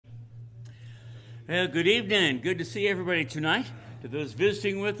Well, good evening. Good to see everybody tonight. To those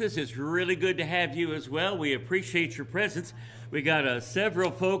visiting with us, it's really good to have you as well. We appreciate your presence. We got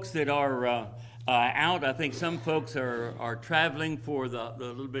several folks that are out. I think some folks are traveling for the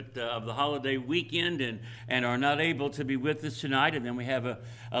little bit of the holiday weekend and are not able to be with us tonight. And then we have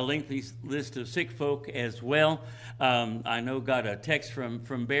a lengthy list of sick folk as well. I know got a text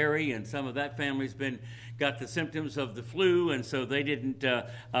from Barry, and some of that family's got the symptoms of the flu, and so they didn't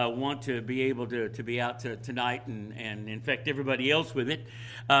want to be able to be out tonight and infect everybody else with it.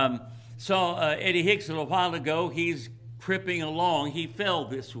 Saw Eddie Hicks a little while ago. He's cripping along. He fell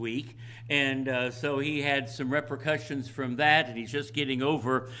this week, and so he had some repercussions from that, and he's just getting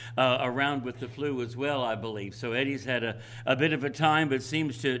over around with the flu as well, I believe. So Eddie's had a bit of a time, but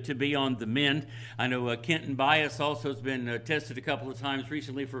seems to be on the mend. I know Kenton Bias also has been tested a couple of times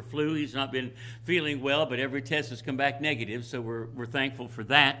recently for flu. He's not been feeling well, but every test has come back negative, so we're thankful for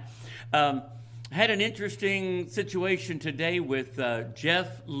that. Had an interesting situation today with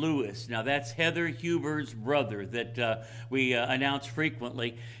Jeff Lewis. Now, that's Heather Huber's brother that we announce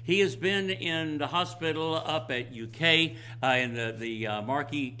frequently. He has been in the hospital up at UK in the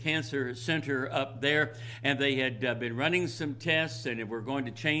Markey Cancer Center up there, and they had been running some tests, and were going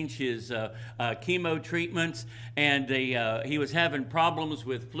to change his chemo treatments, and he was having problems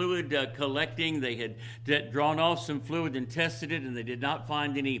with fluid collecting. They had drawn off some fluid and tested it, and they did not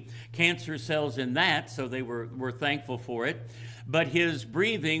find any cancer cells in that, so they were thankful for it. But his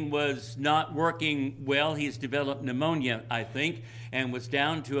breathing was not working well. He's developed pneumonia, I think, and was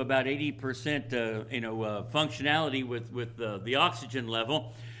down to about 80% functionality with the oxygen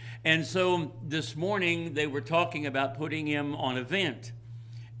level. And so this morning they were talking about putting him on a vent.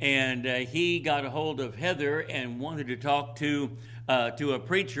 And he got a hold of Heather and wanted to talk to a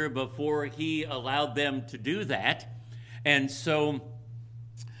preacher before he allowed them to do that. And so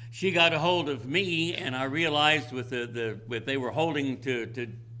she got a hold of me, and I realized with they were holding to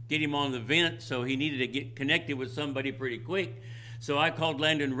get him on the vent, so he needed to get connected with somebody pretty quick. So I called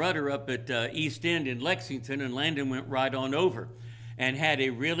Landon Rudder up at East End in Lexington, and Landon went right on over and had a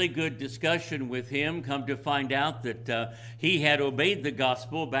really good discussion with him. Come to find out that he had obeyed the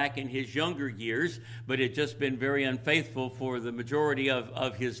gospel back in his younger years, but had just been very unfaithful for the majority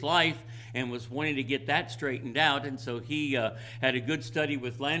of his life, and was wanting to get that straightened out. And so he had a good study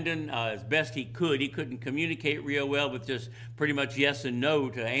with Landon as best he could. He couldn't communicate real well with just pretty much yes and no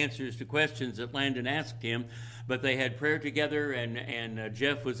to answers to questions that Landon asked him. But they had prayer together, and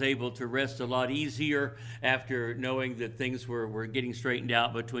Jeff was able to rest a lot easier after knowing that things were getting straightened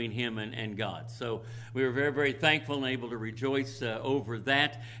out between him and God. So we were very, very thankful and able to rejoice over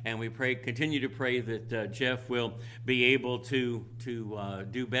that, and we continue to pray that Jeff will be able to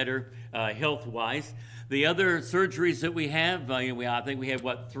do better health-wise. The other surgeries that we have, I think we have,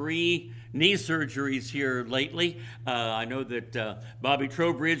 3 knee surgeries here lately. I know that Bobby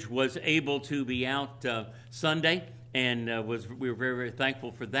Trowbridge was able to be out Sunday, and we were very, very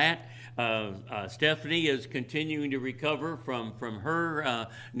thankful for that. Stephanie is continuing to recover from her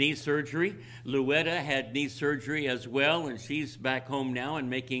knee surgery. Louetta had knee surgery as well, and she's back home now and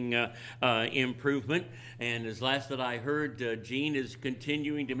making improvement. And as last that I heard, Gene is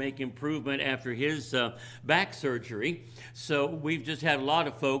continuing to make improvement after his back surgery. So we've just had a lot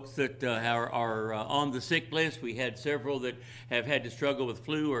of folks that are on the sick list. We had several that have had to struggle with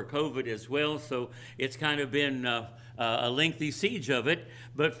flu or COVID as well. So it's kind of been a lengthy siege of it.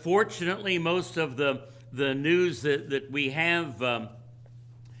 But fortunately, most of the news that we have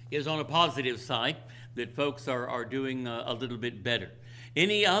is on a positive side, that folks are doing a little bit better.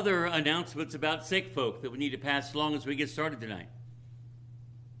 Any other announcements about sick folk that we need to pass along as we get started tonight?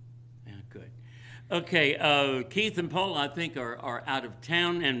 Yeah, good. Okay, Keith and Paul, I think, are out of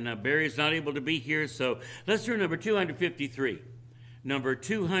town, and Barry's not able to be here, so let's do number 253. Number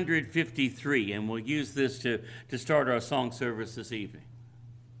 253, and we'll use this to start our song service this evening.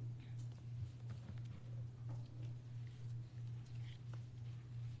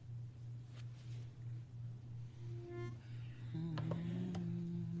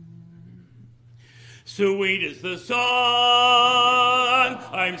 Sweet is the song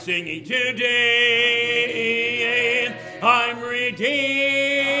I'm singing today. I'm redeemed.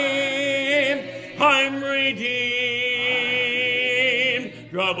 I'm redeemed.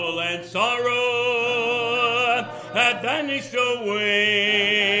 Trouble and sorrow have vanished away.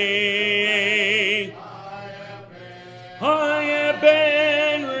 I have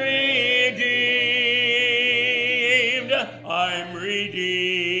been redeemed. I'm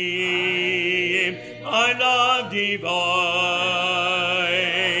redeemed. I love divine.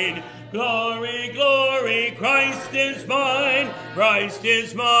 Glory, glory, Christ is mine. Christ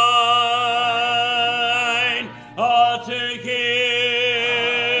is mine.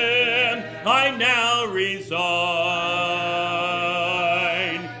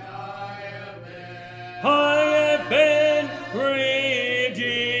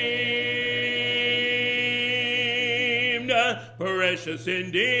 redeemed. Precious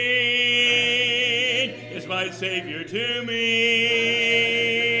indeed is my Savior to me.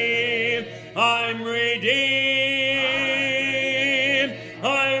 I'm redeemed.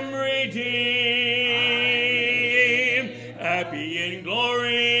 I'm redeemed. Happy in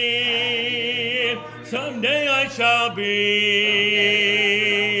glory. Someday I shall be.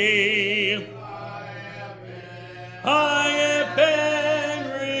 I have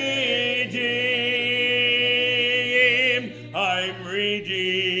been redeemed. I'm redeemed.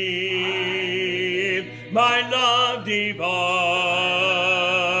 My love divine.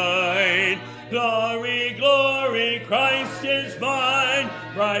 Glory, glory, Christ is mine.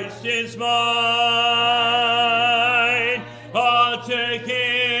 Christ is mine. All to Him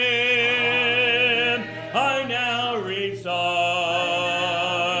I now resign.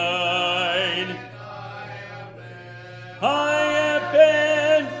 I have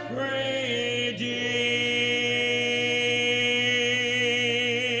been redeemed.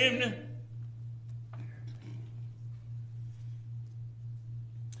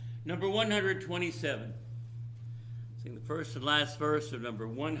 Number 127. Sing the first and last verse of number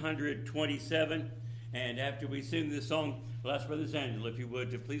 127. And after we sing this song, we'll ask Brother Zangel, if you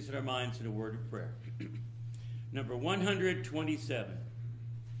would, to please set our minds in a word of prayer. Number 127.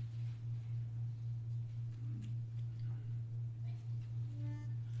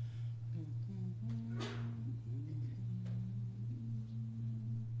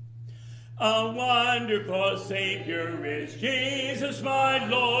 A wonderful Savior is Jesus, my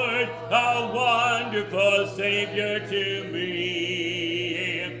Lord, a wonderful Savior to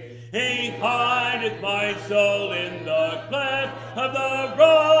me. He hideth my soul in the cleft of the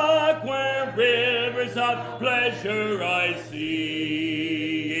rock, where rivers of pleasure I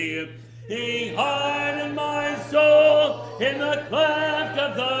see. He hideth my soul in the cleft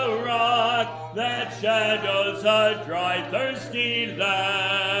of the rock, that shadows a dry, thirsty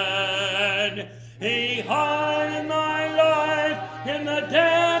land. He hideth my life in the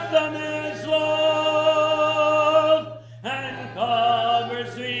depth of His love, and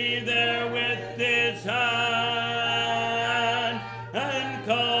covers me there with His hand, and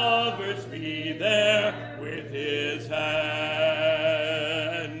covers me there with His hand.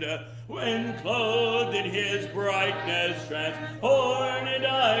 When clothed in His brightness transported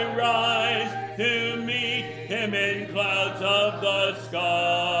I rise to meet Him in clouds of the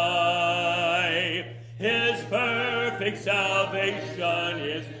sky. His perfect salvation,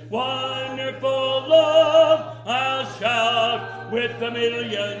 His wonderful love, I'll shout with the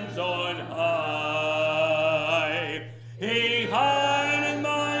millions on high. He hideth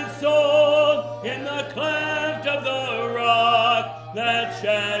my soul in the cleft of the rock, that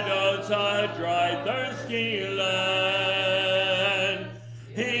shadows a dry, thirsty land.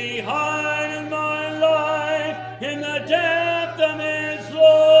 He hideth my life in the depth of His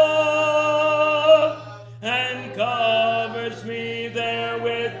love, and covers me there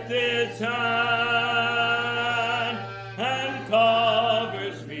with His hand, and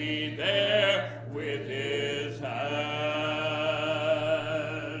covers me there with His hand.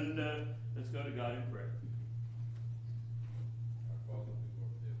 Let's go to God in prayer. Our Father, we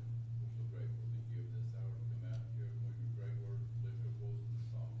worship you. We're so grateful that you have this hour to come out here and with your great word, lift your voice in the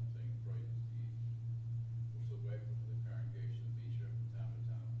song and sing praises to you. We're so grateful for the congregation of each from time to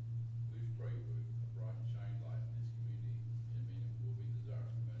time. We just pray for a bright and shining light in this community, and many will be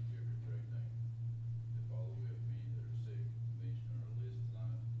desirous to come out here your great name. And Father, we have many that are sick, mentioned on our list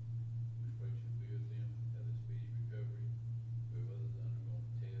tonight. We pray you be with them, have a speedy recovery. We have others undergoing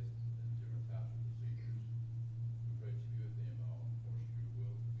tests and different types of procedures. We pray you be with them all, and of course your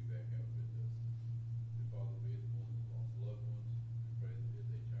will to be back out with us. And Father, be with the ones that lost loved ones. We pray that as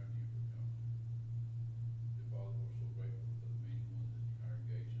they turn to you for comfort. And Father, we're so grateful for the many ones in the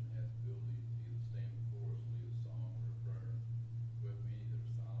congregation that has the ability to either stand before us, lead a song or a prayer. We have many that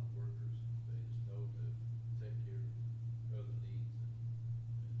are silent workers. They just know to take care of other needs and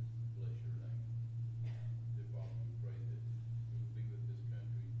bless your name. Dear Father, we pray that you will be with this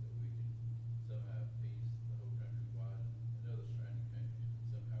country, that we can somehow have peace the whole country wide, and other surrounding countries can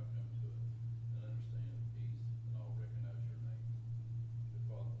somehow come to an understanding of peace and all recognize your name. Dear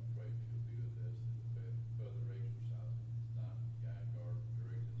Father, we pray that you'll be with us in the further exercise this night, guide, guard,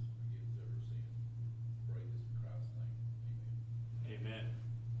 direct us, forgive us every sin. Pray this in Christ's name. Amen.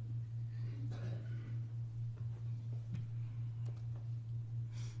 Amen.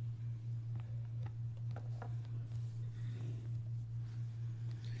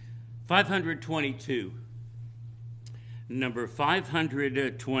 $522. Number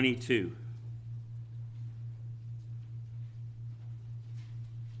 522.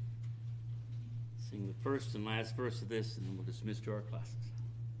 Sing the first and last verse of this, and then we'll dismiss to our classes.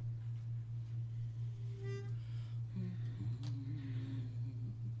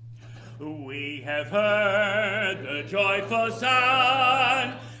 We have heard the joyful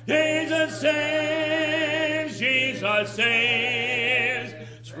sound, Jesus saves, Jesus saves.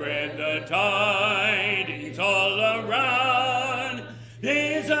 Spread the tidings all around,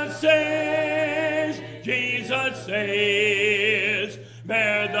 Jesus saves, Jesus saves.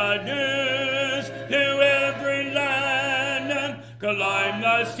 Bear the news to every land, climb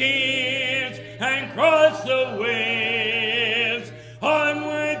the steeps and cross the waves.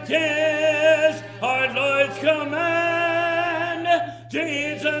 Onward 'tis our Lord's command,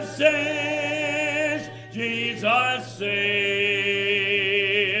 Jesus saves, Jesus saves.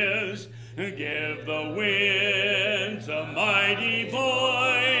 Give the winds a mighty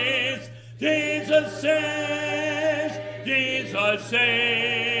voice, Jesus saves, Jesus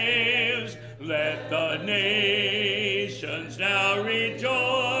saves. Let the nations now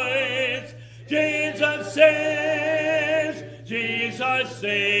rejoice, Jesus saves, Jesus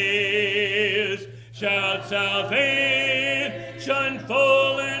saves. Shout salvation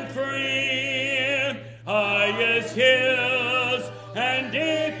full and free, highest hills and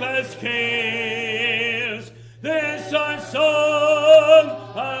deepest caves. This our song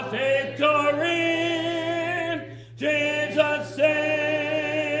of victory, Jesus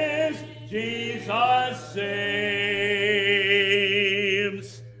saves, Jesus saves.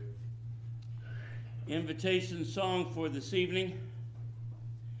 Invitation song for this evening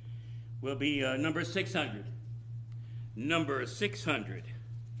will be number 600. Number 600.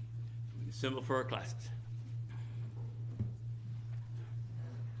 Symbol for our classes.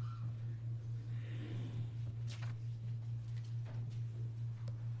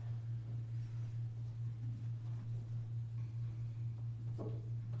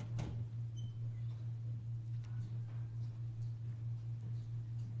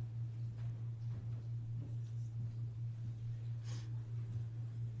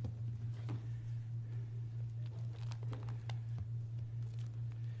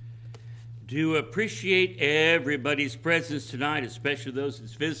 Do appreciate everybody's presence tonight, especially those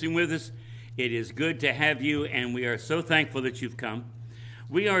that's visiting with us. It is good to have you, and we are so thankful that you've come.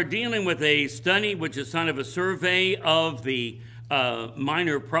 We are dealing with a study which is kind of a survey of the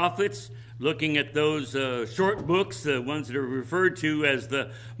minor prophets, looking at those short books, the ones that are referred to as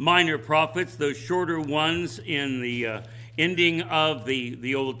the minor prophets, those shorter ones in the ending of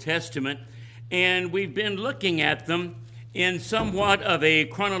the Old Testament. And we've been looking at them in somewhat of a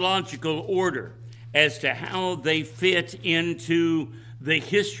chronological order as to how they fit into the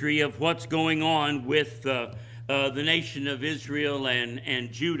history of what's going on with the nation of Israel and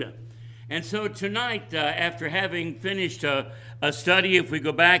Judah. And so tonight, after having finished a study, if we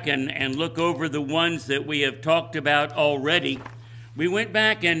go back and look over the ones that we have talked about already, we went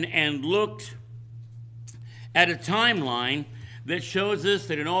back and looked at a timeline that shows us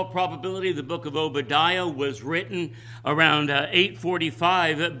that in all probability the book of Obadiah was written around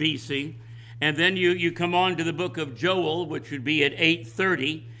 845 BC. And then you come on to the book of Joel, which would be at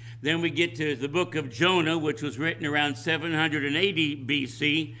 830. Then we get to the book of Jonah, which was written around 780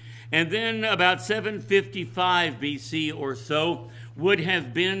 BC. And then about 755 BC or so would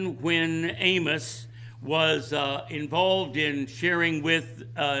have been when Amos was involved in sharing with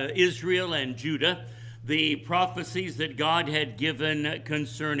Israel and Judah the prophecies that God had given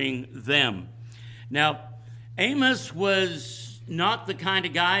concerning them. Now, Amos was not the kind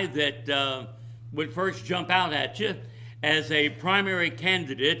of guy that would first jump out at you as a primary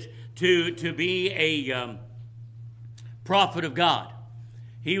candidate to be a prophet of God.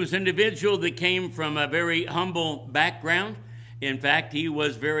 He was an individual that came from a very humble background. In fact, he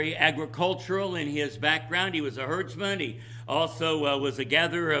was very agricultural in his background. He was a herdsman. He also was a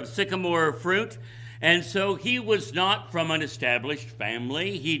gatherer of sycamore fruit. And so he was not from an established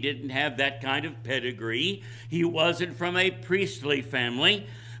family. He didn't have that kind of pedigree. He wasn't from a priestly family.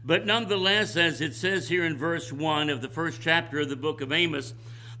 But nonetheless, as it says here in verse 1 of the first chapter of the book of Amos,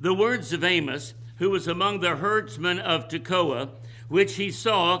 the words of Amos, who was among the herdsmen of Tekoa, which he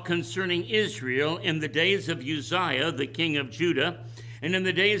saw concerning Israel in the days of Uzziah, the king of Judah, and in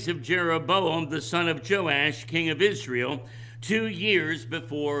the days of Jeroboam, the son of Joash, king of Israel, 2 years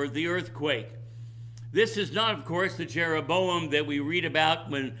before the earthquake. This is not, of course, the Jeroboam that we read about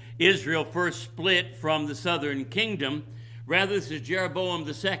when Israel first split from the southern kingdom. Rather, this is Jeroboam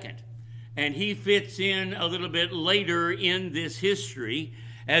II. And he fits in a little bit later in this history.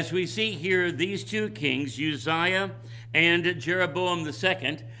 As we see here, these two kings, Uzziah and Jeroboam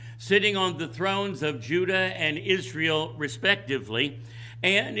II, sitting on the thrones of Judah and Israel, respectively.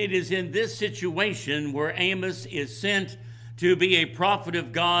 And it is in this situation where Amos is sent to be a prophet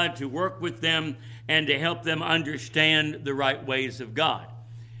of God, to work with them and to help them understand the right ways of God.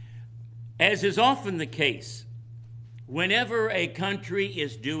 As is often the case, whenever a country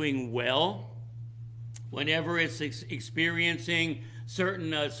is doing well, whenever it's experiencing certain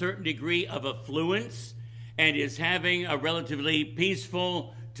degree of affluence and is having a relatively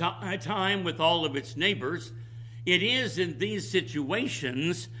peaceful time with all of its neighbors, it is in these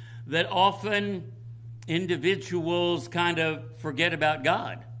situations that often individuals kind of forget about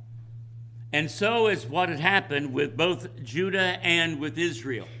God. And so is what had happened with both Judah and with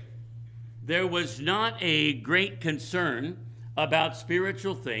Israel. There was not a great concern about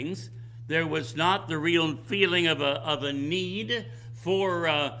spiritual things. There was not the real feeling of a need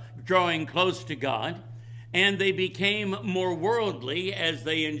for drawing close to God. And they became more worldly as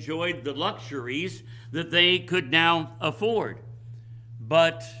they enjoyed the luxuries that they could now afford.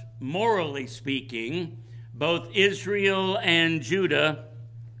 But morally speaking, both Israel and Judah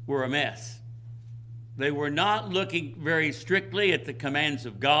were a mess. They were not looking very strictly at the commands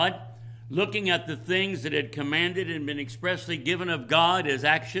of God, looking at the things that had commanded and been expressly given of God as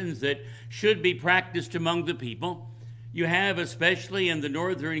actions that should be practiced among the people. You have, especially in the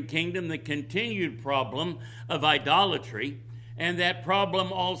northern kingdom, the continued problem of idolatry, and that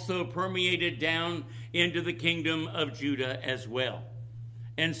problem also permeated down into the kingdom of Judah as well.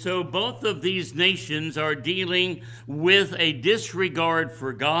 And so both of these nations are dealing with a disregard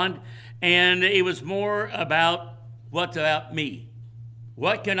for God, and it was more about what's about me.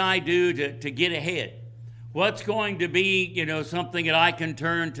 What can I do to get ahead? What's going to be, something that I can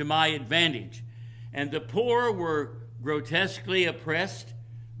turn to my advantage? And the poor were grotesquely oppressed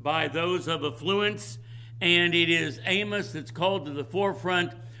by those of affluence, and it is Amos that's called to the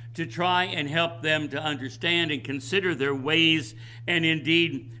forefront to try and help them to understand and consider their ways and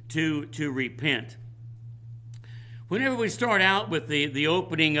indeed to repent. Whenever we start out with the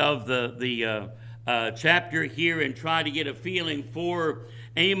opening of the chapter here and try to get a feeling for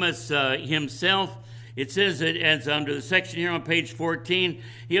Amos himself, it says that as under the section here on page 14,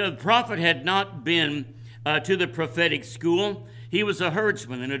 the prophet had not been to the prophetic school. He was a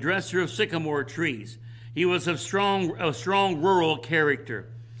herdsman and a dresser of sycamore trees. He was of strong rural character.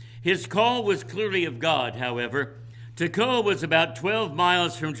 His call was clearly of God, however. Tekoa was about 12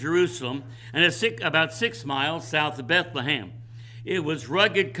 miles from Jerusalem and about 6 miles south of Bethlehem. It was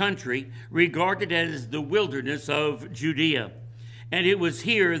rugged country, regarded as the wilderness of Judea. And it was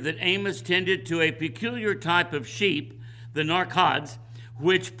here that Amos tended to a peculiar type of sheep, the narcods,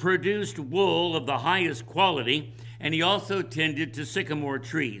 which produced wool of the highest quality, and he also tended to sycamore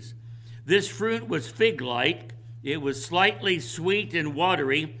trees. This fruit was fig-like. It was slightly sweet and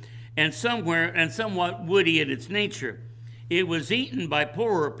watery, and somewhat woody in its nature. It was eaten by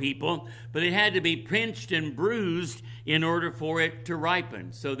poorer people, but it had to be pinched and bruised in order for it to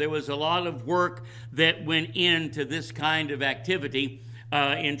ripen. So there was a lot of work that went into this kind of activity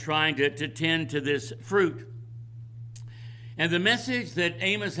in trying to tend to this fruit. And the message that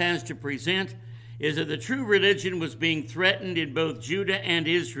Amos has to present is that the true religion was being threatened in both Judah and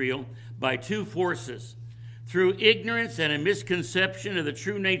Israel by two forces. Through ignorance and a misconception of the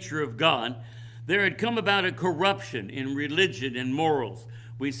true nature of God, there had come about a corruption in religion and morals.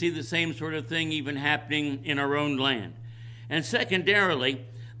 We see the same sort of thing even happening in our own land. And secondarily,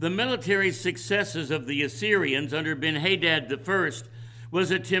 the military successes of the Assyrians under Ben-Hadad I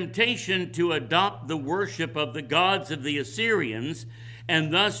was a temptation to adopt the worship of the gods of the Assyrians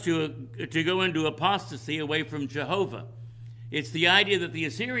and thus to go into apostasy away from Jehovah. It's the idea that the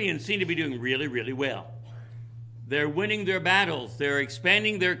Assyrians seem to be doing really, really well. They're winning their battles. They're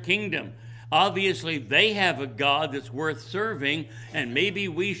expanding their kingdom. Obviously, they have a God that's worth serving, and maybe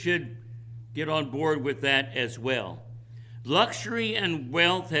we should get on board with that as well. Luxury and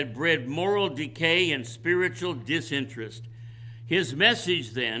wealth had bred moral decay and spiritual disinterest. His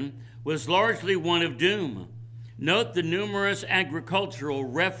message, then, was largely one of doom. Note the numerous agricultural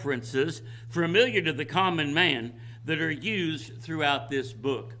references familiar to the common man that are used throughout this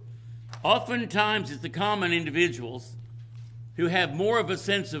book. Oftentimes, it's the common individuals who have more of a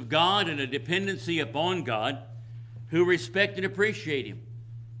sense of God and a dependency upon God who respect and appreciate Him.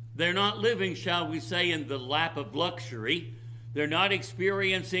 They're not living, shall we say, in the lap of luxury. They're not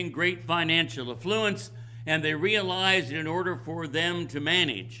experiencing great financial affluence, and they realize that in order for them to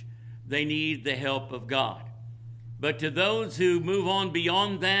manage, they need the help of God. But to those who move on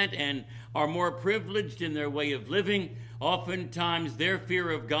beyond that and are more privileged in their way of living, oftentimes their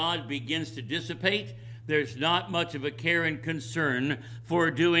fear of God begins to dissipate. There's not much of a care and concern for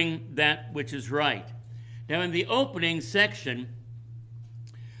doing that which is right. Now, in the opening section,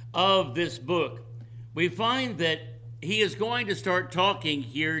 of this book, we find that he is going to start talking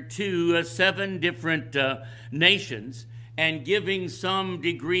here to 7 different nations and giving some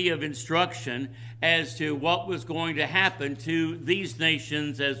degree of instruction as to what was going to happen to these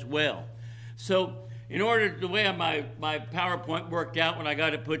nations as well. So in order, the way my PowerPoint worked out when I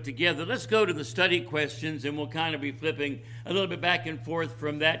got it put together, let's go to the study questions, and we'll kind of be flipping a little bit back and forth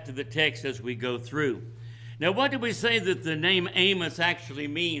from that to the text as we go through. Now, what did we say that the name Amos actually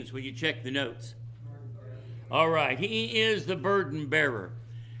means when you check the notes? All right, he is the burden bearer,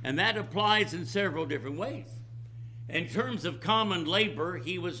 and that applies in several different ways. In terms of common labor,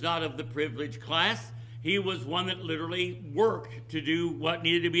 he was not of the privileged class. He was one that literally worked to do what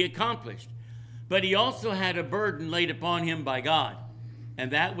needed to be accomplished. But he also had a burden laid upon him by God,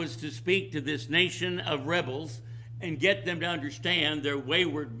 and that was to speak to this nation of rebels and get them to understand their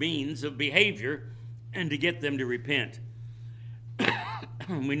wayward means of behavior and to get them to repent.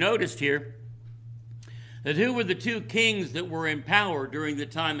 We noticed here that who were the 2 kings that were in power during the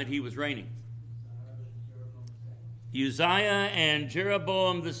time that he was reigning? Uzziah and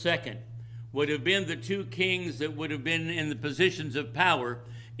Jeroboam II would have been the 2 kings that would have been in the positions of power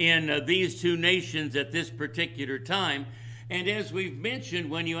in these 2 nations at this particular time. And as we've mentioned,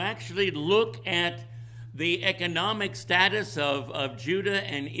 when you actually look at the economic status of Judah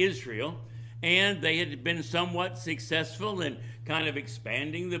and Israel, and they had been somewhat successful in kind of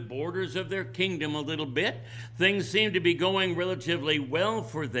expanding the borders of their kingdom a little bit. Things seemed to be going relatively well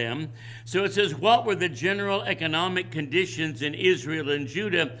for them. So it says, what were the general economic conditions in Israel and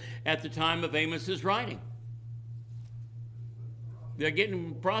Judah at the time of Amos's writing? They're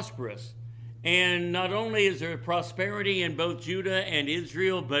getting prosperous. And not only is there prosperity in both Judah and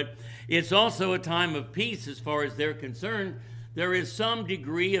Israel, but it's also a time of peace as far as they're concerned. There is some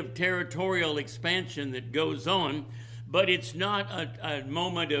degree of territorial expansion that goes on, but it's not a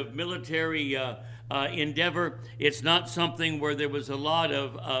moment of military endeavor. It's not something where there was a lot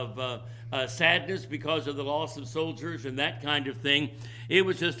of sadness because of the loss of soldiers and that kind of thing. It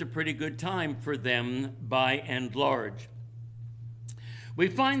was just a pretty good time for them by and large. We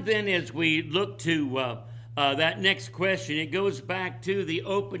find then, as we look to that next question, it goes back to the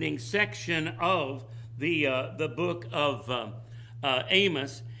opening section of the book of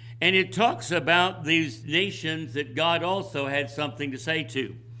Amos, and it talks about these nations that God also had something to say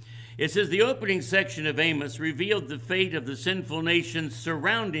to. It says, the opening section of Amos revealed the fate of the sinful nations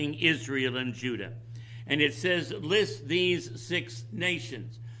surrounding Israel and Judah. And it says, list these 6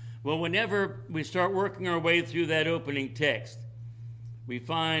 nations. Well, whenever we start working our way through that opening text, we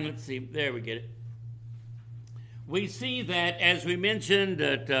find, let's see, there we get it. We see that, as we mentioned,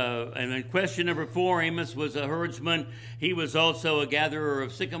 that, and in question number 4, Amos was a herdsman. He was also a gatherer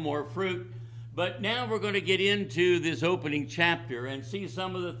of sycamore fruit. But now we're going to get into this opening chapter and see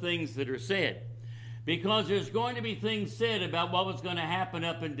some of the things that are said. Because there's going to be things said about what was going to happen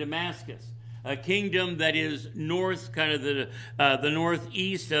up in Damascus, a kingdom that is north, kind of the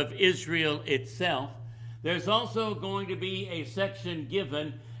northeast of Israel itself. There's also going to be a section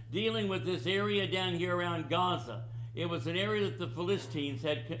given dealing with this area down here around Gaza. It was an area that the Philistines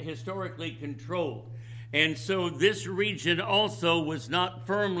had historically controlled. And so this region also was not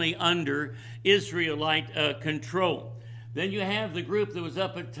firmly under Israelite control. Then you have the group that was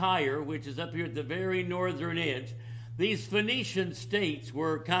up at Tyre, which is up here at the very northern edge. These Phoenician states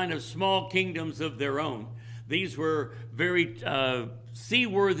were kind of small kingdoms of their own. These were very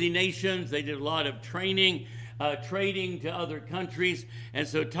seaworthy nations. They did a lot of training, trading to other countries. And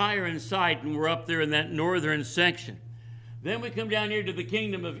so Tyre and Sidon were up there in that northern section. Then we come down here to the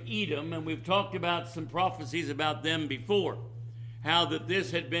kingdom of Edom, and we've talked about some prophecies about them before. How that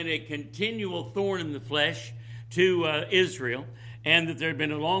this had been a continual thorn in the flesh to Israel, and that there had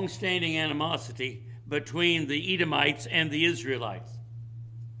been a long-standing animosity between the Edomites and the Israelites.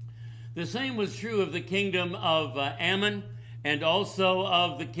 The same was true of the kingdom of Ammon and also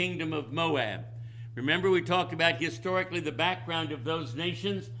of the kingdom of Moab. Remember, we talked about historically the background of those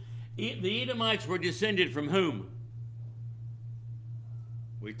nations. The Edomites were descended from whom?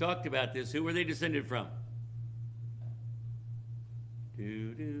 We talked about this. Who were they descended from?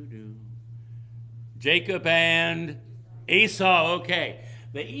 Jacob and Esau. Okay.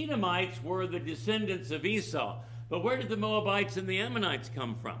 The Edomites were the descendants of Esau. But where did the Moabites and the Ammonites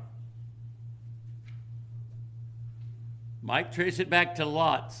come from? Might trace it back to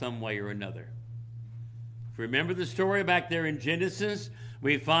Lot some way or another. If you remember the story back there in Genesis,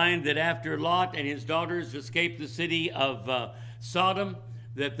 we find that after Lot and his daughters escaped the city of Sodom,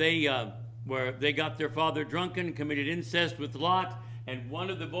 that they got their father drunken, committed incest with Lot, and one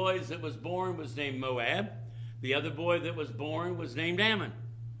of the boys that was born was named Moab. The other boy that was born was named Ammon.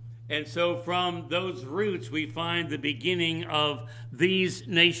 And so from those roots, we find the beginning of these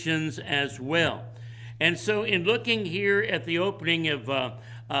nations as well. And so in looking here at the opening of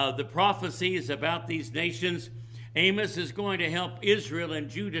the prophecies about these nations, Amos is going to help Israel and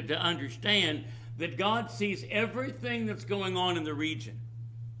Judah to understand that God sees everything that's going on in the region.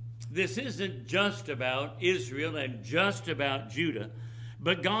 This isn't just about Israel and just about Judah,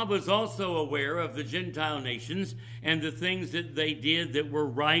 but God was also aware of the Gentile nations and the things that they did that were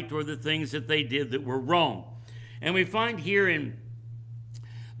right or the things that they did that were wrong. And we find here in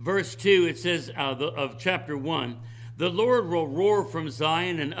verse 2, it says of chapter 1, "The Lord will roar from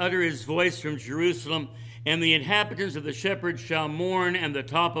Zion and utter his voice from Jerusalem, and the inhabitants of the shepherds shall mourn, and the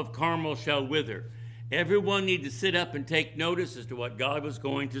top of Carmel shall wither." Everyone need to sit up and take notice as to what God was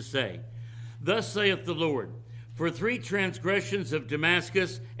going to say. "Thus saith the Lord, for 3 transgressions of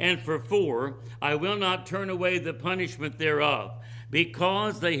Damascus, and for 4, I will not turn away the punishment thereof,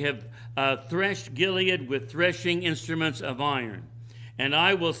 because they have threshed Gilead with threshing instruments of iron. And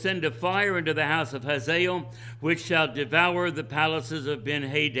I will send a fire into the house of Hazael, which shall devour the palaces of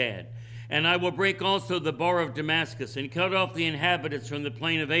Ben-Hadad. And I will break also the bar of Damascus, and cut off the inhabitants from the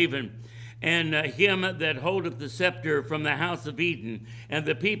plain of Avon, and him that holdeth the scepter from the house of Eden. And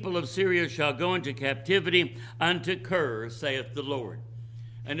the people of Syria shall go into captivity unto Kir, saith the Lord."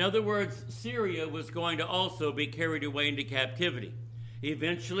 In other words, Syria was going to also be carried away into captivity.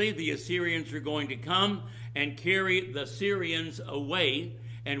 Eventually, the Assyrians are going to come and carry the Syrians away.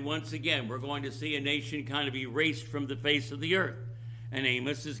 And once again, we're going to see a nation kind of erased from the face of the earth. And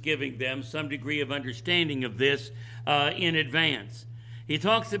Amos is giving them some degree of understanding of this in advance. He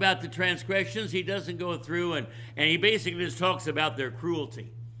talks about the transgressions. He doesn't go through, and he basically just talks about their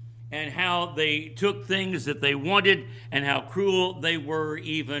cruelty and how they took things that they wanted and how cruel they were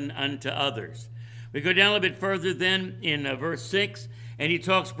even unto others. We go down a little bit further then in verse 6, and he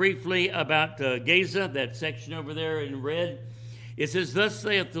talks briefly about Gaza, that section over there in red. It says, "Thus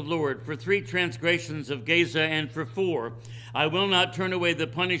saith the Lord, for 3 transgressions of Gaza, and for 4, I will not turn away the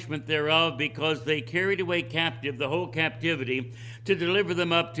punishment thereof, because they carried away captive the whole captivity, to deliver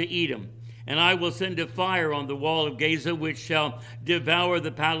them up to Edom. And I will send a fire on the wall of Gaza, which shall devour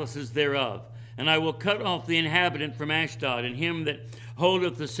the palaces thereof. And I will cut off the inhabitant from Ashdod, and him that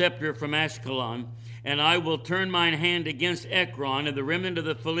holdeth the scepter from Ashkelon. And I will turn mine hand against Ekron, and the remnant of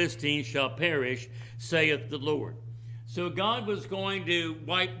the Philistines shall perish, saith the Lord." So God was going to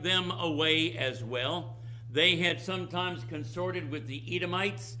wipe them away as well. They had sometimes consorted with the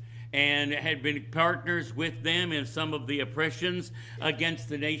Edomites and had been partners with them in some of the oppressions against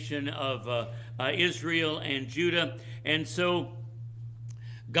the nation of Israel and Judah. And so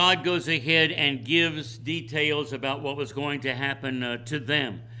God goes ahead and gives details about what was going to happen to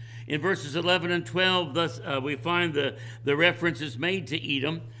them. In verses 11 and 12, thus we find the references made to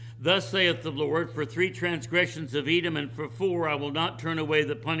Edom. "Thus saith the Lord, for 3 transgressions of Edom, and for 4, I will not turn away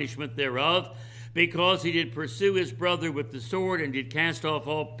the punishment thereof, because he did pursue his brother with the sword, and did cast off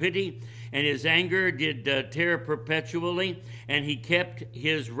all pity, and his anger did tear perpetually, and he kept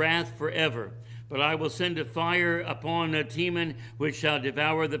his wrath forever. But I will send a fire upon Teman, which shall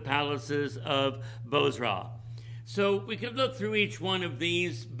devour the palaces of Bozrah." So we could look through each one of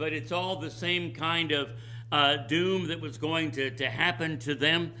these, but it's all the same kind of doom that was going to happen to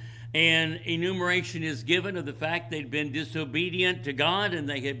them. And enumeration is given of the fact they'd been disobedient to God, and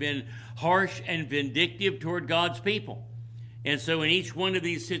they had been harsh and vindictive toward God's people. And so in each one of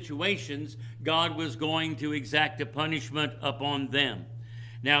these situations, God was going to exact a punishment upon them.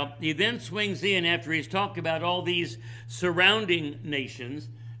 Now, he then swings in after he's talked about all these surrounding nations,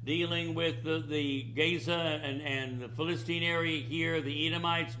 dealing with the Gaza and the Philistine area here, the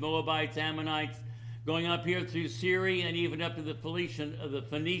Edomites, Moabites, Ammonites, going up here through Syria and even up to the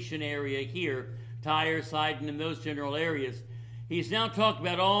Phoenician area here, Tyre, Sidon, and those general areas. He's now talked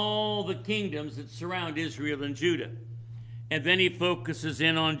about all the kingdoms that surround Israel and Judah. And then he focuses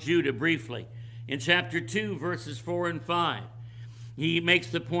in on Judah briefly. In chapter 2, verses 4 and 5, he makes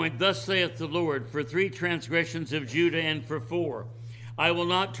the point, "Thus saith the Lord, for 3 transgressions of Judah, and for 4, I will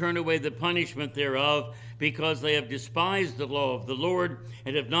not turn away the punishment thereof, because they have despised the law of the Lord,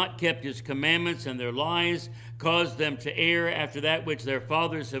 and have not kept his commandments, and their lies caused them to err after that which their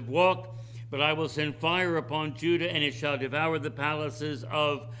fathers have walked. But I will send fire upon Judah, and it shall devour the palaces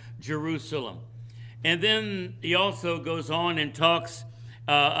of Jerusalem." And then he also goes on and talks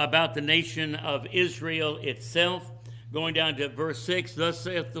about the nation of Israel itself, going down to verse 6, "Thus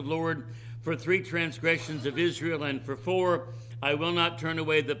saith the Lord, for 3 transgressions of Israel, and for 4, I will not turn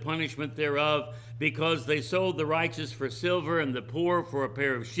away the punishment thereof, because they sold the righteous for silver, and the poor for a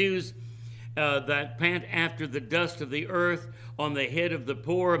pair of shoes. that pant after the dust of the earth on the head of the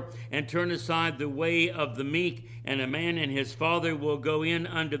poor, and turn aside the way of the meek. And a man and his father will go in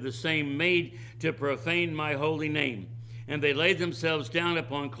unto the same maid to profane my holy name. And they lay themselves down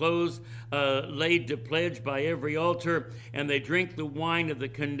upon clothes laid to pledge by every altar, and they drink the wine of the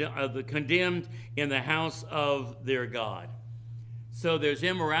condemned in the house of their God. So there's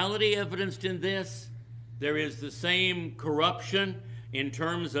immorality evidenced in this. There is the same corruption in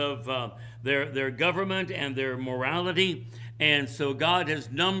terms of their government and their morality. And so God has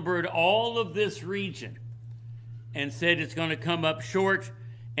numbered all of this region and said it's going to come up short,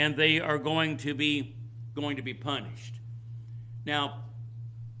 and they are going to be punished. Now,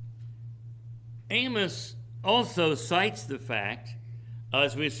 Amos also cites the fact,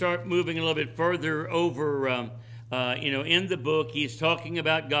 as we start moving a little bit further over, in the book, he's talking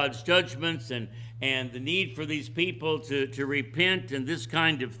about God's judgments and the need for these people to repent and this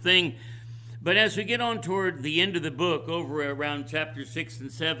kind of thing. But as we get on toward the end of the book, over around chapter 6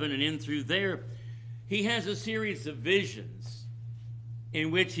 and 7 and in through there, he has a series of visions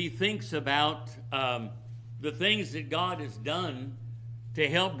in which he thinks about the things that God has done to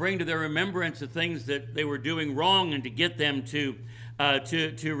help bring to their remembrance the things that they were doing wrong and to get them to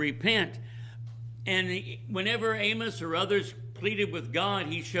repent. And whenever Amos or others pleaded with God,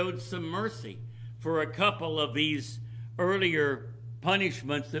 he showed some mercy for a couple of these earlier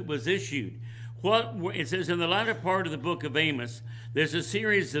punishments that was issued. It says in the latter part of the book of Amos, there's a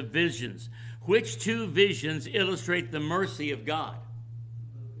series of visions. Which two visions illustrate the mercy of God?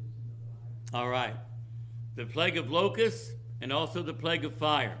 All right. The plague of locusts and also the plague of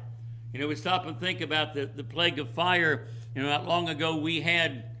fire. We stop and think about the plague of fire. Not long ago we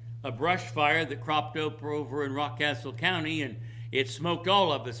had a brush fire that cropped up over in Rockcastle County, and it smoked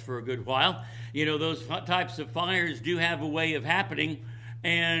all of us for a good while. Those types of fires do have a way of happening,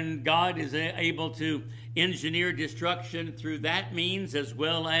 and God is able to engineer destruction through that means, as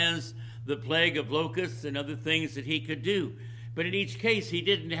well as the plague of locusts and other things that he could do. But in each case, he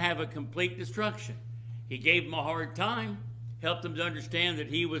didn't have a complete destruction. He gave them a hard time, helped them to understand that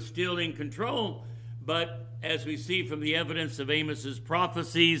he was still in control. But as we see from the evidence of Amos's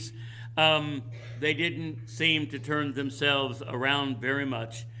prophecies, they didn't seem to turn themselves around very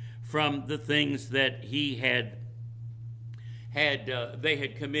much from the things that they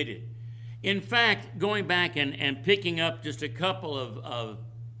had committed. In fact, going back and picking up just a couple of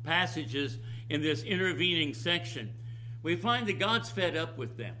passages in this intervening section, we find that God's fed up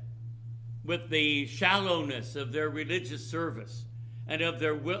with them, with the shallowness of their religious service and of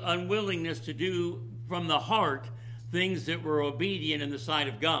their unwillingness to do from the heart things that were obedient in the sight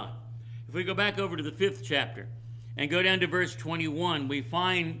of God. If we go back over to the 5th chapter and go down to verse 21, we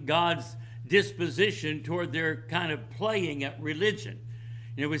find God's disposition toward their kind of playing at religion.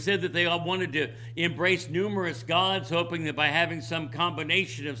 We said that they all wanted to embrace numerous gods, hoping that by having some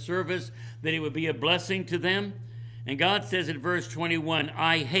combination of service that it would be a blessing to them. And God says in verse 21,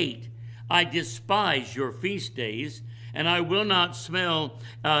 I despise your feast days, and I will not smell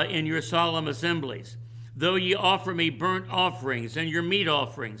in your solemn assemblies. Though ye offer me burnt offerings and your meat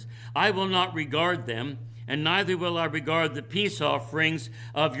offerings, I will not regard them, and neither will I regard the peace offerings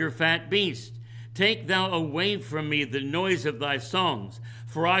of your fat beasts. Take thou away from me the noise of thy songs,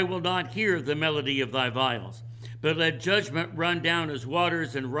 for I will not hear the melody of thy viols. But let judgment run down as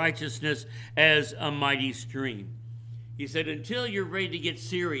waters and righteousness as a mighty stream. He said, until you're ready to get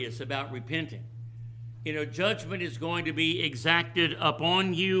serious about repenting, judgment is going to be exacted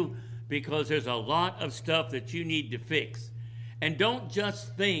upon you, because there's a lot of stuff that you need to fix. And don't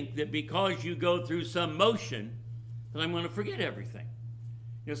just think that because you go through some motion that I'm going to forget everything.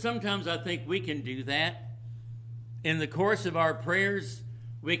 Sometimes I think we can do that. In the course of our prayers,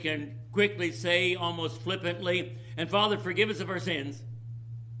 we can quickly say almost flippantly, and Father, forgive us of our sins.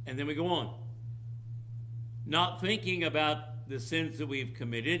 And then we go on, not thinking about the sins that we've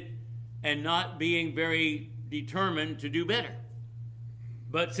committed and not being very determined to do better.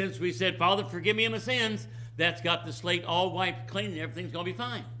 But since we said, Father, forgive me of my sins, that's got the slate all wiped clean and everything's going to be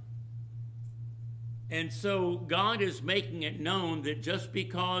fine. And so God is making it known that just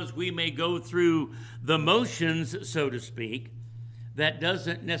because we may go through the motions, so to speak, that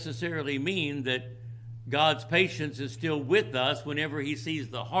doesn't necessarily mean that God's patience is still with us whenever he sees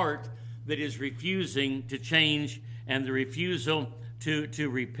the heart that is refusing to change and the refusal to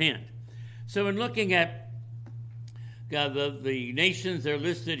repent. So in looking at the nations that are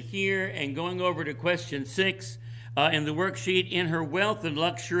listed here and going over to question 6 in the worksheet, in her wealth and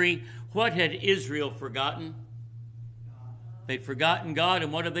luxury, what had Israel forgotten? They'd forgotten God,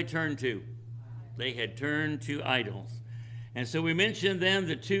 and what had they turned to? They had turned to idols. And so we mentioned then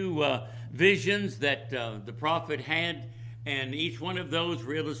the two visions that the prophet had, and each one of those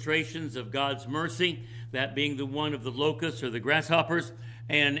were illustrations of God's mercy, that being the one of the locusts or the grasshoppers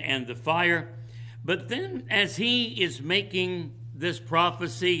and the fire. But then as he is making this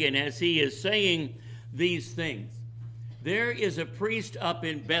prophecy and as he is saying these things, there is a priest up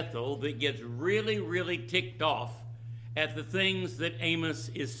in Bethel that gets really, really ticked off at the things that Amos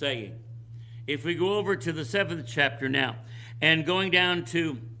is saying. If we go over to the 7th chapter now, and going down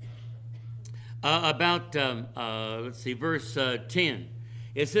to verse 10,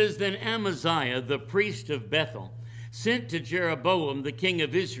 it says, Then Amaziah, the priest of Bethel, sent to Jeroboam, the king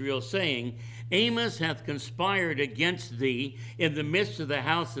of Israel, saying, Amos hath conspired against thee in the midst of the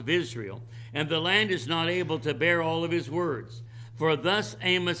house of Israel, and the land is not able to bear all of his words. For thus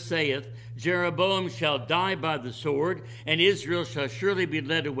Amos saith, Jeroboam shall die by the sword, and Israel shall surely be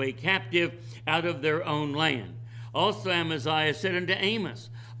led away captive out of their own land. Also Amaziah said unto Amos,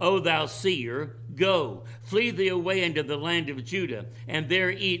 O thou seer, go, flee thee away into the land of Judah, and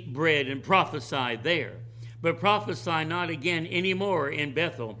there eat bread, and prophesy there. But prophesy not again any more in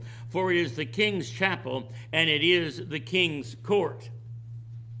Bethel, for it is the king's chapel, and it is the king's court.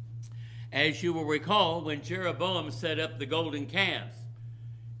 As you will recall, when Jeroboam set up the golden calves,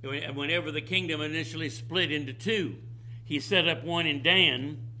 whenever the kingdom initially split into two, he set up one in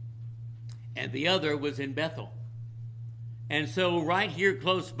Dan, and the other was in Bethel. And so right here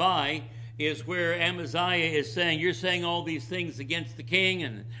close by is where Amaziah is saying, you're saying all these things against the king,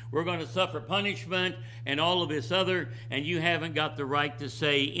 and we're going to suffer punishment and all of this other, and you haven't got the right to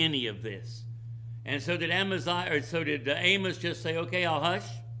say any of this. And so did Amos just say, okay, I'll hush?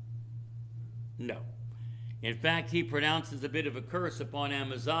 No. In fact, he pronounces a bit of a curse upon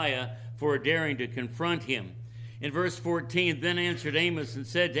Amaziah for daring to confront him. In verse 14, Then answered Amos and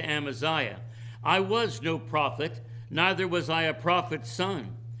said to Amaziah, I was no prophet, neither was I a prophet's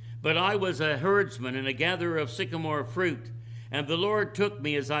son, but I was a herdsman and a gatherer of sycamore fruit. And the Lord took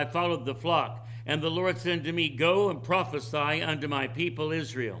me as I followed the flock. And the Lord said to me, Go and prophesy unto my people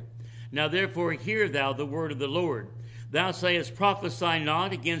Israel. Now therefore hear thou the word of the Lord. Thou sayest, Prophesy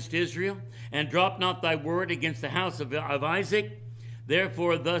not against Israel, and drop not thy word against the house of Isaac.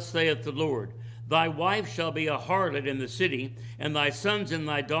 Therefore thus saith the Lord, Thy wife shall be a harlot in the city, and thy sons and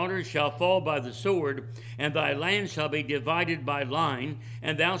thy daughters shall fall by the sword, and thy land shall be divided by line,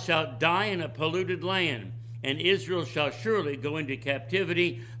 and thou shalt die in a polluted land, and Israel shall surely go into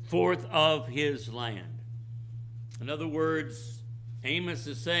captivity forth of his land. In other words, Amos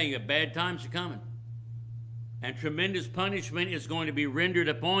is saying that bad times are coming, and tremendous punishment is going to be rendered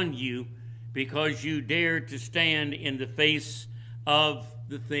upon you because you dared to stand in the face of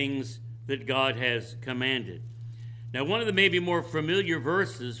the things that God has commanded. Now, one of the maybe more familiar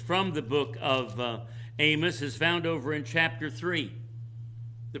verses from the book of Amos is found over in chapter 3.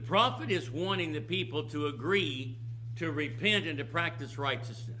 The prophet is wanting the people to agree to repent and to practice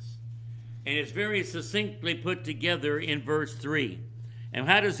righteousness. And it's very succinctly put together in verse 3. And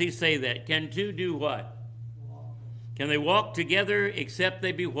how does he say that? Can two do what? Can they walk together except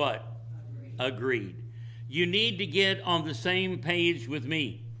they be what? Agreed. You need to get on the same page with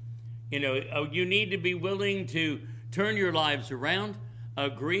me. You need to be willing to turn your lives around,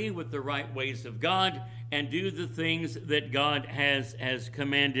 agree with the right ways of God, and do the things that God has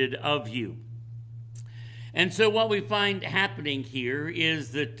commanded of you. And so what we find happening here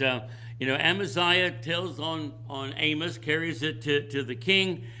is that, Amaziah tells on Amos, carries it to the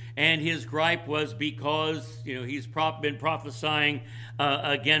king, and his gripe was because, he's been prophesying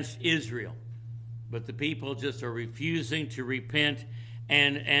against Israel. But the people just are refusing to repent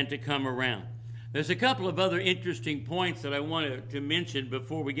and to come around. There's a couple of other interesting points that I want to mention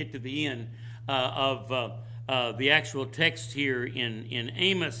before we get to the end of the actual text here in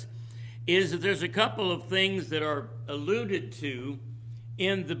Amos, is that there's a couple of things that are alluded to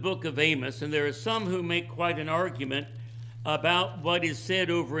in the book of Amos, and there are some who make quite an argument about what is said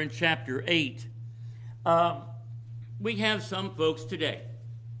over in chapter 8. We have some folks today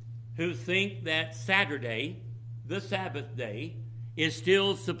who think that Saturday, the Sabbath day, is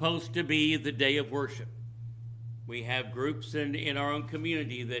still supposed to be the day of worship. We have groups in our own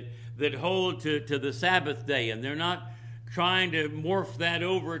community that hold to the Sabbath day, and they're not trying to morph that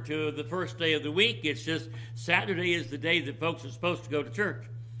over to the first day of the week. It's just Saturday is the day that folks are supposed to go to church.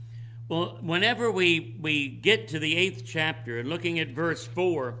 Well, whenever we get to the 8th chapter and looking at verse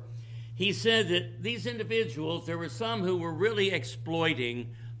 4, he said that these individuals, there were some who were really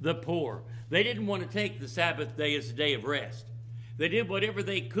exploiting the poor. They didn't want to take the Sabbath day as a day of rest. They did whatever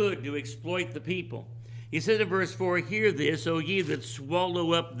they could to exploit the people. He said in verse 4, Hear this, O ye that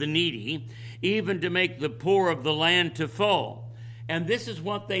swallow up the needy, even to make the poor of the land to fall. And this is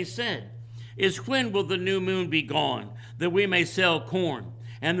what they said. is when will the new moon be gone, that we may sell corn,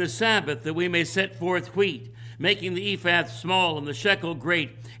 and the Sabbath, that we may set forth wheat, making the ephah small and the shekel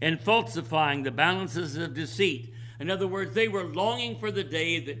great, and falsifying the balances of deceit. In other words, they were longing for the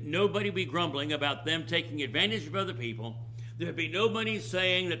day that nobody would be grumbling about them taking advantage of other people. There'd be nobody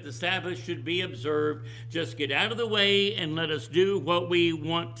saying that the Sabbath should be observed. Just get out of the way and let us do what we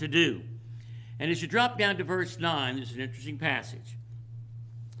want to do. And as you drop down to verse 9, there's an interesting passage.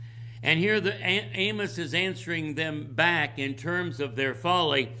 And here Amos is answering them back in terms of their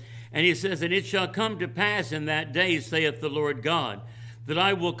folly. And he says, "And it shall come to pass in that day, saith the Lord God, that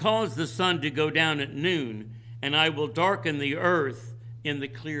I will cause the sun to go down at noon, and I will darken the earth in the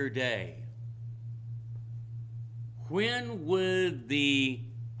clear day." When would the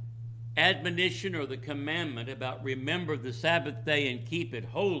admonition or the commandment about remember the Sabbath day and keep it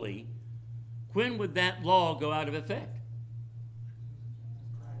holy, when would that law go out of effect?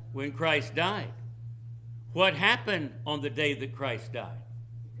 When Christ died. What happened on the day that Christ died?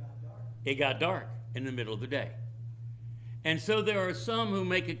 It got dark in the middle of the day. And so there are some who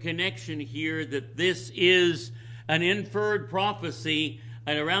make a connection here that this is an inferred prophecy,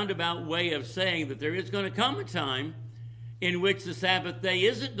 and a roundabout way of saying that there is going to come a time in which the Sabbath day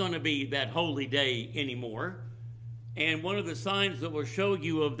isn't going to be that holy day anymore. And one of the signs that will show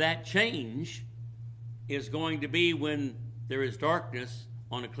you of that change is going to be when there is darkness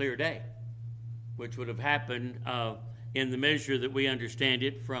on a clear day, which would have happened in the measure that we understand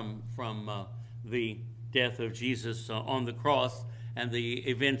it from the death of Jesus on the cross and the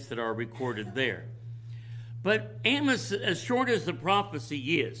events that are recorded there. But Amos, as short as the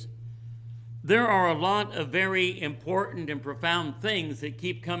prophecy is, there are a lot of very important and profound things that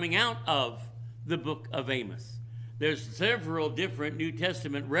keep coming out of the book of Amos. There's several different New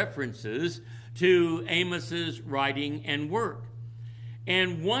Testament references to Amos's writing and work.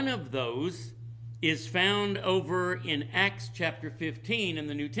 And one of those is found over in Acts chapter 15 in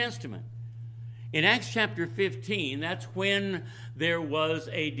the New Testament. In Acts chapter 15, that's when there was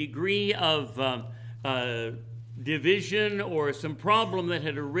a degree of division or some problem that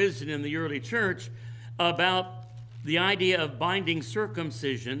had arisen in the early church about the idea of binding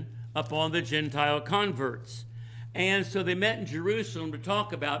circumcision upon the Gentile converts. And so they met in Jerusalem to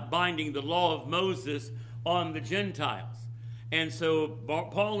talk about binding the law of Moses on the Gentiles. And so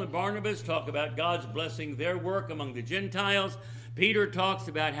Paul and Barnabas talk about God's blessing their work among the Gentiles. Peter talks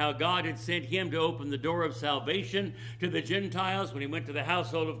about how God had sent him to open the door of salvation to the Gentiles when he went to the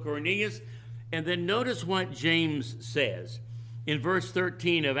household of Cornelius. And then notice what James says in verse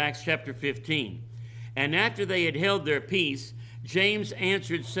 13 of Acts chapter 15. "And after they had held their peace, James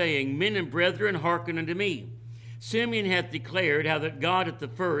answered, saying, Men and brethren, hearken unto me. Simeon hath declared how that God at the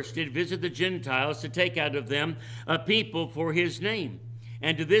first did visit the Gentiles to take out of them a people for his name.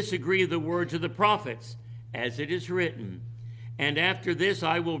 And to this agree the words of the prophets, as it is written, And after this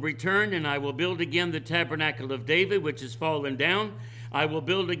I will return, and I will build again the tabernacle of David, which is fallen down. I will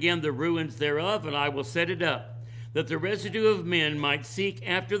build again the ruins thereof, and I will set it up, that the residue of men might seek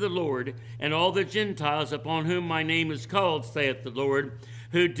after the Lord, and all the Gentiles upon whom my name is called, saith the Lord,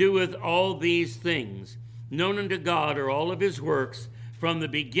 who doeth all these things. Known unto God are all of his works from the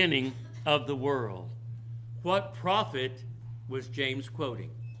beginning of the world." What prophet was James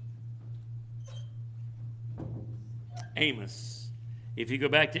quoting? Amos. If you go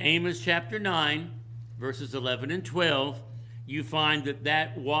back to Amos chapter 9, verses 11 and 12, you find that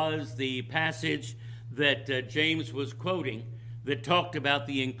that was the passage that James was quoting that talked about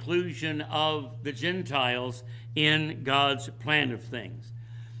the inclusion of the Gentiles in God's plan of things.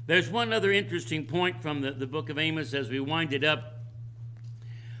 There's one other interesting point from the book of Amos as we wind it up.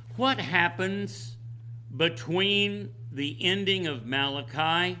 What happens between the ending of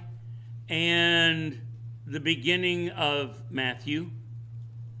Malachi and the beginning of Matthew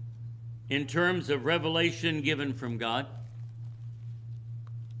in terms of revelation given from God?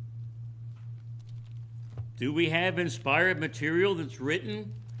 Do we have inspired material that's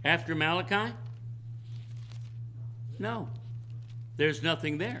written after Malachi? No. There's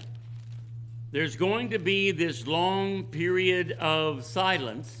nothing there. There's going to be this long period of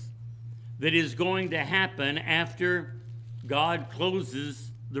silence that is going to happen after God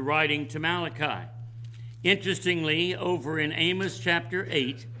closes the writing to Malachi. Interestingly, over in Amos chapter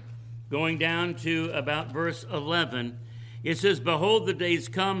 8, going down to about verse 11, it says, "Behold, the days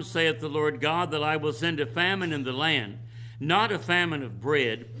come, saith the Lord God, that I will send a famine in the land, not a famine of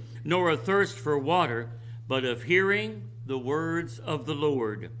bread, nor a thirst for water, but of hearing the words of the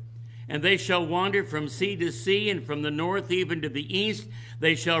Lord. And they shall wander from sea to sea, and from the north even to the east.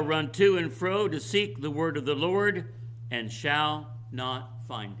 They shall run to and fro to seek the word of the Lord, and shall not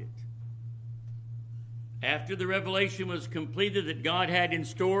find it." After the revelation was completed that God had in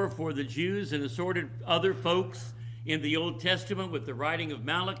store for the Jews and assorted other folks in the Old Testament with the writing of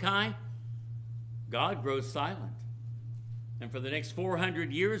Malachi, God grows silent. And for the next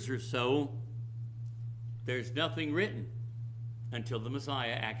 400 years or so, there's nothing written until the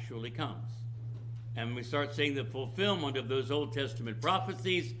Messiah actually comes. And we start seeing the fulfillment of those Old Testament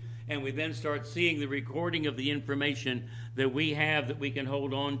prophecies, and we then start seeing the recording of the information that we have that we can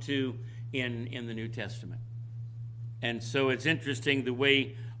hold on to in the New Testament. And so it's interesting the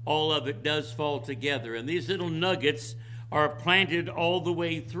way all of it does fall together. And these little nuggets are planted all the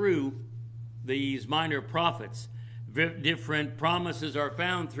way through these minor prophets. Different promises are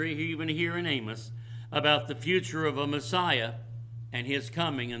found through, even here in Amos, about the future of a Messiah and his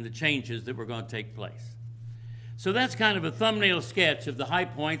coming and the changes that were going to take place. So that's kind of a thumbnail sketch of the high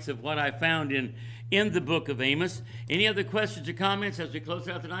points of what I found in the book of Amos. Any other questions or comments as we close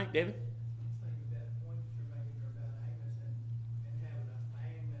out tonight, David?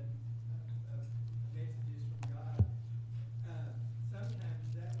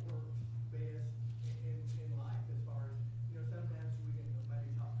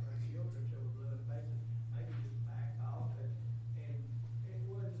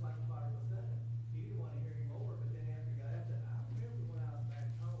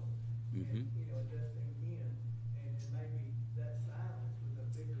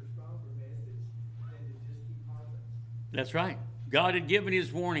 That's right. God had given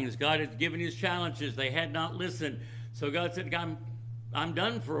his warnings. God had given his challenges. They had not listened. So God said, I'm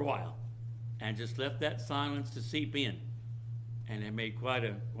done for a while. And just left that silence to seep in. And it made quite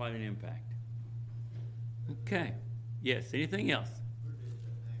an impact. Okay. Yes, anything else?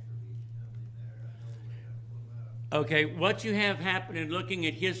 Okay, what you have happening looking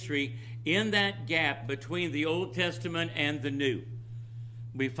at history, in that gap between the Old Testament and the New,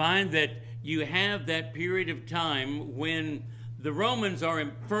 we find that you have that period of time when the Romans are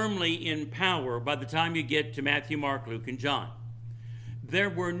firmly in power by the time you get to Matthew, Mark, Luke, and John. There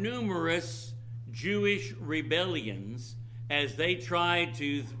were numerous Jewish rebellions as they tried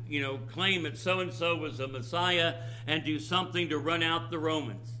to, claim that so-and-so was a Messiah and do something to run out the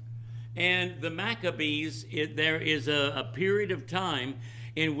Romans. And the Maccabees, there is a period of time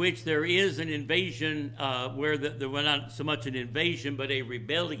in which there is an invasion, where there was not so much an invasion, but a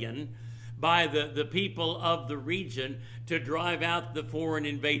rebellion by the people of the region to drive out the foreign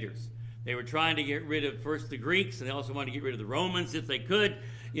invaders. They were trying to get rid of first the Greeks, and they also wanted to get rid of the Romans if they could,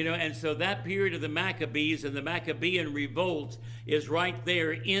 and so that period of the Maccabees and the Maccabean revolt is right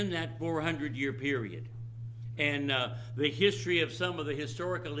there in that 400-year period. And the history of some of the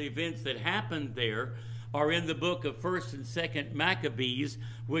historical events that happened there are in the book of 1st and 2nd Maccabees,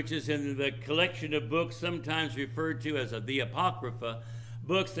 which is in the collection of books sometimes referred to as the Apocrypha,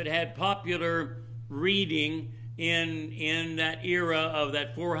 books that had popular reading in that era of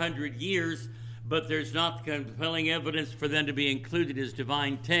that 400 years, but there's not compelling evidence for them to be included as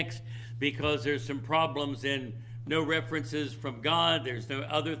divine text because there's some problems in no references from God. There's no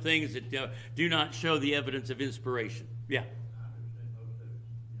other things that do not show the evidence of inspiration. Yeah.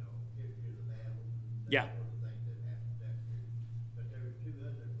 Yeah. But there were two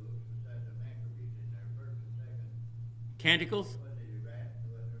other books besides the Maccabees in there, 1st and 2nd. Canticles?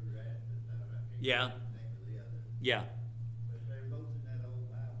 Yeah. Yeah. But they're both in that old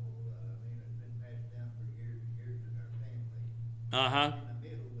Bible. It's been passed down for years and years in our family. Uh-huh. In the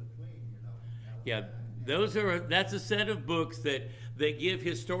middle between, Yeah. That's a set of books that give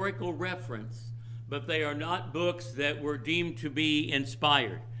historical reference, but they are not books that were deemed to be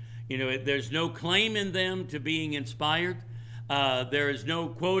inspired. There's no claim in them to being inspired. There is no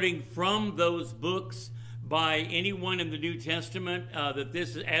quoting from those books by anyone in the New Testament that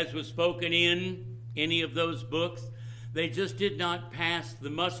this, as was spoken in any of those books. They just did not pass the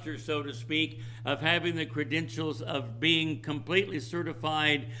muster, so to speak, of having the credentials of being completely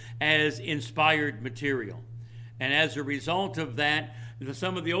certified as inspired material. And as a result of that,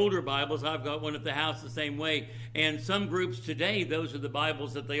 some of the older Bibles, I've got one at the house the same way, and some groups today, those are the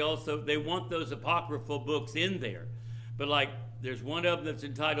Bibles that they want those apocryphal books in there. But like, there's one of them that's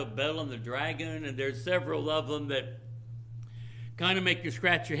entitled Bel and the Dragon, and there's several of them that kind of make you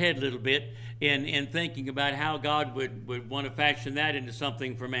scratch your head a little bit in thinking about how God would want to fashion that into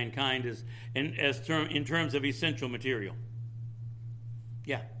something for mankind in terms of essential material.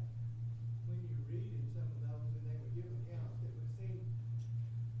 Yeah. When you read in some of those and they would give accounts, it would seem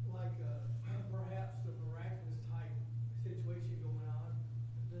like perhaps a miraculous type situation going on.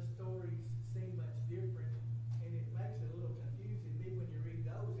 The stories seem much different, and it makes it a little confusing to me when you read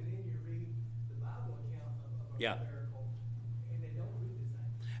those and then you read the Bible account of a miracle, and they don't read the same.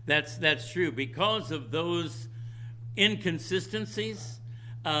 That's true. Because of those inconsistencies,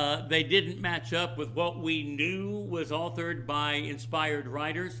 they didn't match up with what we knew was authored by inspired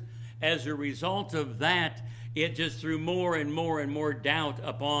writers. As a result of that, it just threw more and more and more doubt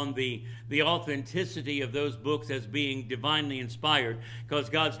upon the authenticity of those books as being divinely inspired, because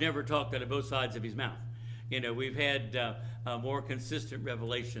God's never talked out of both sides of his mouth. We've had a more consistent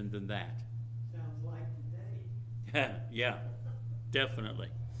revelation than that. Sounds like today. Yeah, definitely.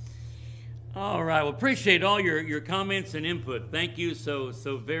 All right. Well, appreciate all your comments and input. Thank you so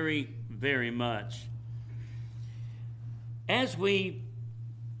very, very much. As we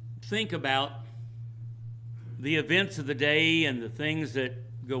think about the events of the day and the things that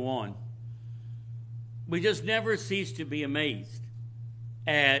go on, we just never cease to be amazed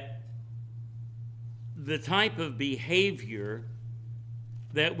at the type of behavior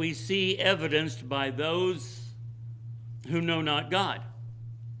that we see evidenced by those who know not God.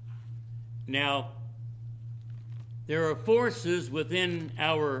 Now, there are forces within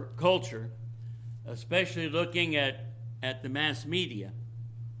our culture, especially looking at the mass media,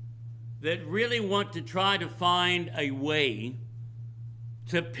 that really want to try to find a way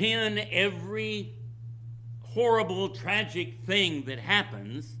to pin every horrible, tragic thing that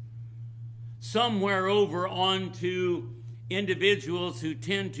happens somewhere over onto individuals who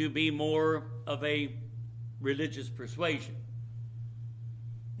tend to be more of a religious persuasion.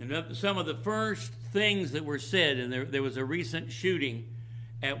 And some of the first things that were said, and there was a recent shooting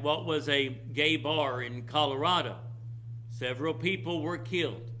at what was a gay bar in Colorado. Several people were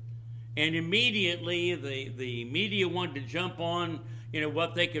killed. And immediately the media wanted to jump on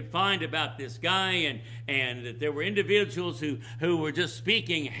what they could find about this guy, and that there were individuals who were just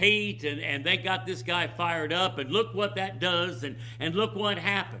speaking hate, and they got this guy fired up, and look what that does, and look what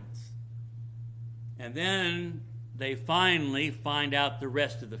happens. And then they finally find out the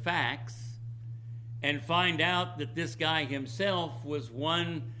rest of the facts and find out that this guy himself was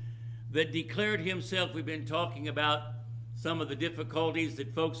one that declared himself. We've been talking about some of the difficulties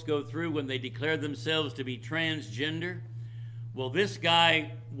that folks go through when they declare themselves to be transgender. Well, this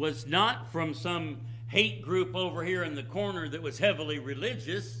guy was not from some hate group over here in the corner that was heavily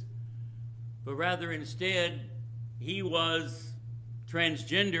religious, but rather instead he was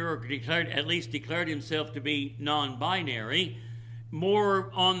transgender, or at least declared himself to be non-binary, more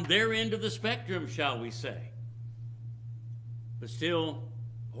on their end of the spectrum, shall we say. But still,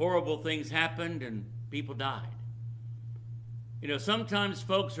 horrible things happened and people died. Sometimes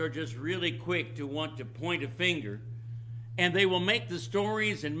folks are just really quick to want to point a finger, and they will make the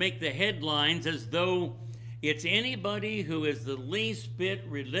stories and make the headlines as though it's anybody who is the least bit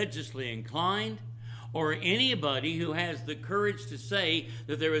religiously inclined, or anybody who has the courage to say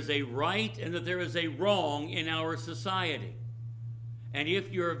that there is a right and that there is a wrong in our society. And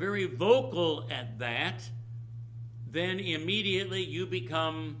if you're very vocal at that, then immediately you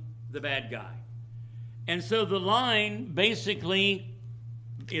become the bad guy. And so the line basically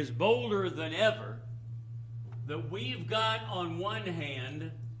is bolder than ever, that we've got on one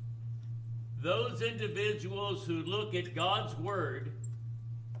hand those individuals who look at God's word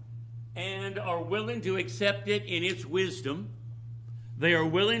and are willing to accept it in its wisdom. They are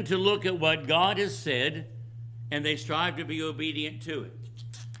willing to look at what God has said, and they strive to be obedient to it.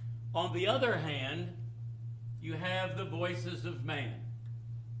 On the other hand, you have the voices of man.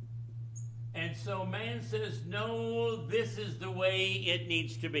 And so man says, no, this is the way it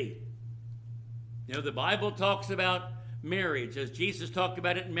needs to be. The Bible talks about marriage, as Jesus talked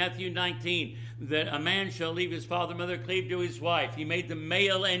about it in Matthew 19, that a man shall leave his father and mother, cleave to his wife. He made them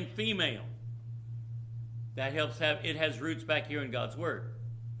male and female. That it has roots back here in God's word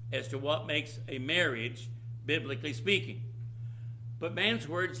as to what makes a marriage, biblically speaking. But man's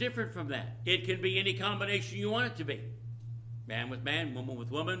word's different from that. It can be any combination you want it to be. Man with man, woman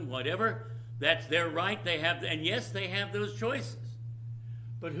with woman, whatever. That's their right. And yes, they have those choices.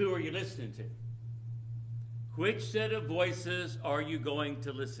 But who are you listening to? Which set of voices are you going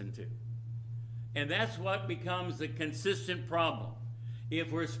to listen to? And that's what becomes the consistent problem.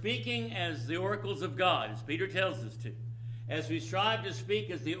 If we're speaking as the oracles of God, as Peter tells us to, as we strive to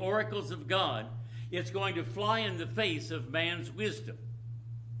speak as the oracles of God, it's going to fly in the face of man's wisdom.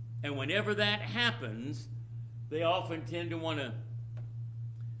 And whenever that happens, they often tend to want to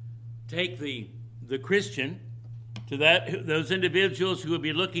take the Christian to those individuals who will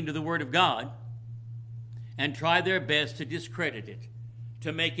be looking to the Word of God and try their best to discredit it,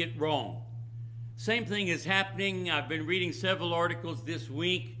 to make it wrong. Same thing is happening. I've been reading several articles this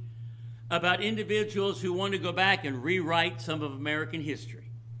week about individuals who want to go back and rewrite some of American history.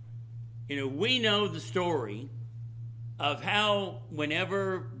 We know the story of how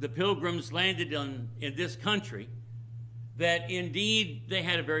whenever the Pilgrims landed in this country, that indeed they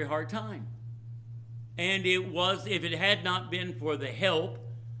had a very hard time. And it was, if it had not been for the help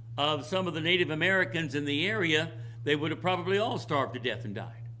of some of the Native Americans in the area, they would have probably all starved to death and died.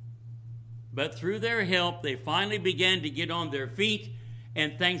 But through their help, they finally began to get on their feet,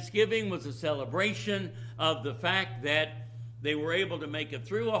 and Thanksgiving was a celebration of the fact that they were able to make it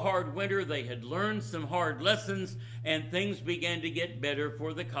through a hard winter. They had learned some hard lessons, and things began to get better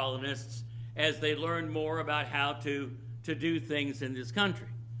for the colonists as they learned more about how to do things in this country.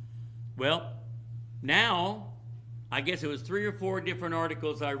 Well, now, I guess it was 3 or 4 different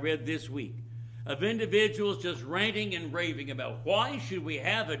articles I read this week of individuals just ranting and raving about why should we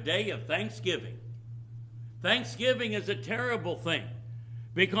have a day of Thanksgiving. Thanksgiving is a terrible thing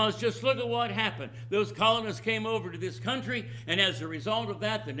because just look at what happened. Those colonists came over to this country, and as a result of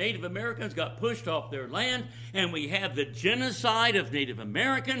that, the Native Americans got pushed off their land, and we have the genocide of Native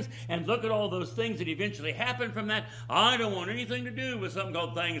Americans, and look at all those things that eventually happened from that. I don't want anything to do with something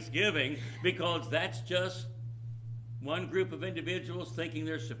called Thanksgiving because that's just one group of individuals thinking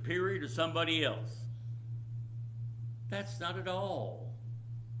they're superior to somebody else. That's not at all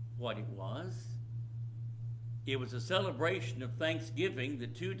what it was. It was a celebration of Thanksgiving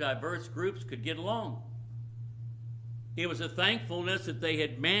that 2 diverse groups could get along. It was a thankfulness that they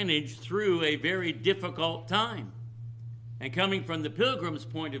had managed through a very difficult time. And coming from the Pilgrims'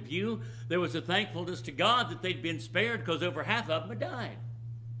 point of view, there was a thankfulness to God that they'd been spared because over half of them had died.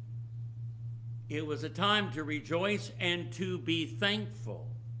 It was a time to rejoice and to be thankful.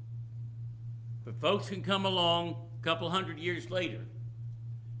 But folks can come along a couple hundred years later,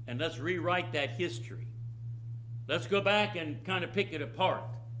 and let's rewrite that history. Let's go back and kind of pick it apart.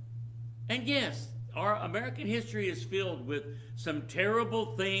 And yes, our American history is filled with some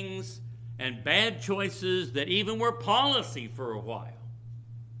terrible things and bad choices that even were policy for a while.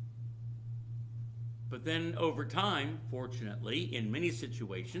 But then over time, fortunately, in many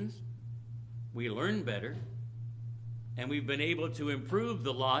situations, we learn better, and we've been able to improve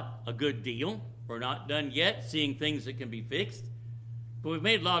the lot a good deal. We're not done yet, seeing things that can be fixed, but we've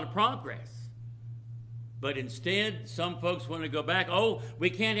made a lot of progress. But instead, some folks want to go back, oh, we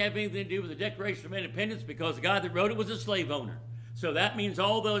can't have anything to do with the Declaration of Independence because the guy that wrote it was a slave owner. So that means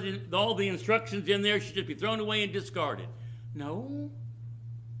all the instructions in there should just be thrown away and discarded. No.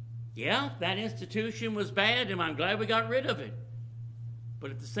 Yeah, that institution was bad, and I'm glad we got rid of it. But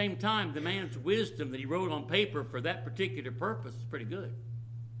at the same time, the man's wisdom that he wrote on paper for that particular purpose is pretty good.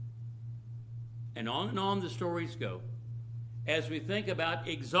 And on the stories go. As we think about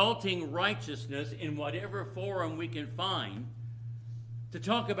exalting righteousness in whatever forum we can find, to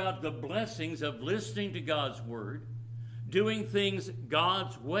talk about the blessings of listening to God's word, doing things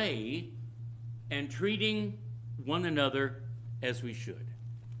God's way, and treating one another as we should.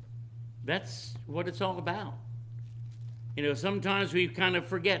 That's what it's all about. You know, sometimes we kind of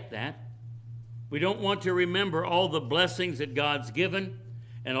forget that. We don't want to remember all the blessings that God's given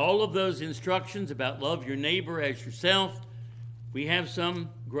and all of those instructions about love your neighbor as yourself. We have some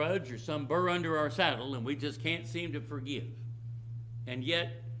grudge or some burr under our saddle, and we just can't seem to forgive. And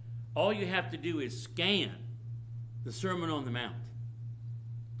yet, all you have to do is scan the Sermon on the Mount.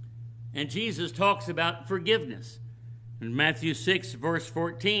 And Jesus talks about forgiveness. In Matthew 6, verse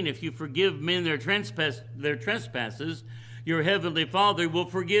 14, if you forgive men their trespasses, your heavenly Father will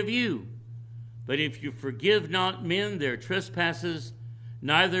forgive you. But if you forgive not men their trespasses,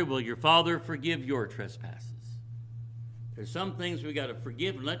 neither will your Father forgive your trespasses. There's some things we got to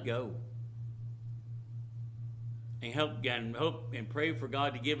forgive and let go. And hope and pray for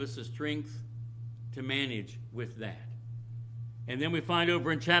God to give us the strength to manage with that. And then we find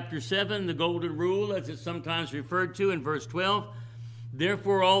over in chapter 7, the golden rule, as it's sometimes referred to in verse 12.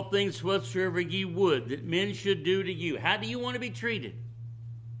 Therefore, all things whatsoever ye would that men should do to you. How do you want to be treated?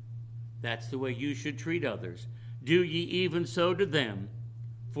 That's the way you should treat others. Do ye even so to them,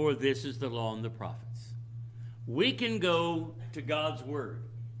 for this is the law and the prophets. We can go to God's word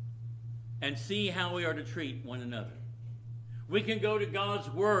and see how we are to treat one another. We can go to God's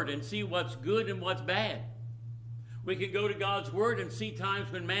word and see what's good and what's bad. We can go to God's word and see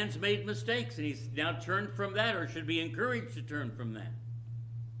times when man's made mistakes and he's now turned from that or should be encouraged to turn from that.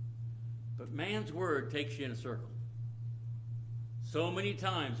 But man's word takes you in a circle. So many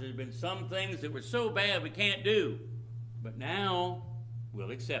times there's been some things that were so bad we can't do, but now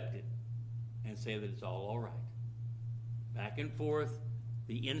we'll accept it and say that it's all right. Back and forth,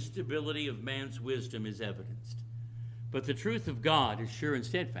 the instability of man's wisdom is evidenced. But the truth of God is sure and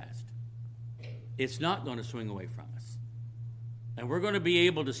steadfast. It's not going to swing away from us. And we're going to be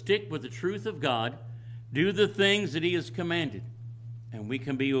able to stick with the truth of God, do the things that he has commanded, and we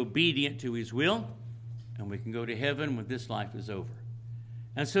can be obedient to his will, and we can go to heaven when this life is over.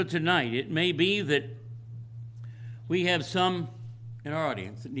 And so tonight, it may be that we have some in our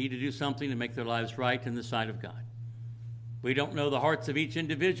audience that need to do something to make their lives right in the sight of God. We don't know the hearts of each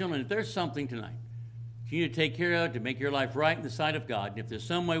individual, and if there's something tonight you need to take care of to make your life right in the sight of God, and if there's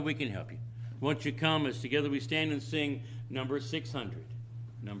some way we can help you, won't you come as together we stand and sing number 600.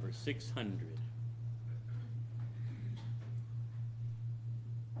 Number 600.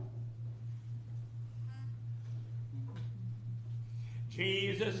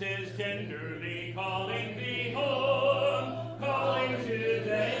 Jesus is tenderly calling thee home, calling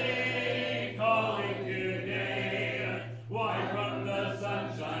today, calling today. Why from the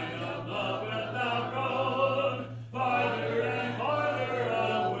sunshine of love wilt thou grown, farther and farther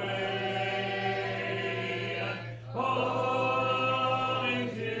away? Calling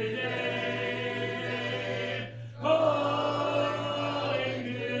today, calling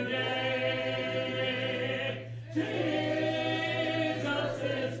today. Jesus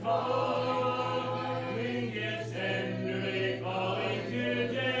is calling, yes, tenderly calling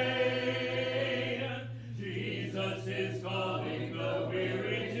today. Jesus is calling the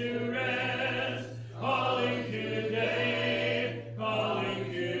weary to rest, calling today, calling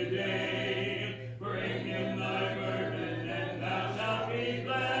today. Bring him thy burden and thou shalt be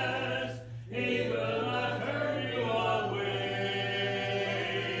blessed. He will not turn you away.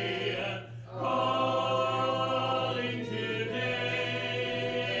 Calling today,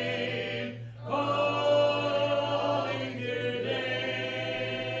 calling today.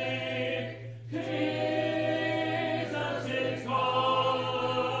 Jesus is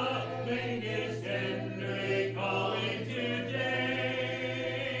calling, is tenderly calling today.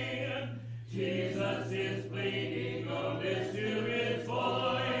 Jesus is pleading, oh, listen to his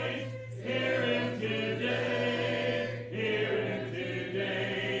voice. Hear him today, hear him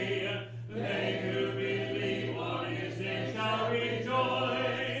today. They who believe on his name shall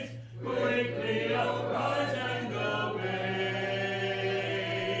rejoice. Quickly arise and obey.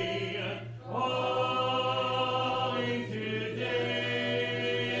 Calling today,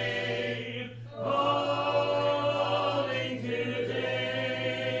 calling today.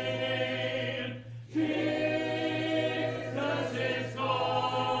 Jesus is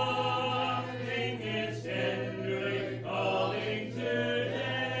calling, is tenderly calling today.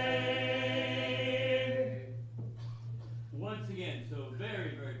 Once again, so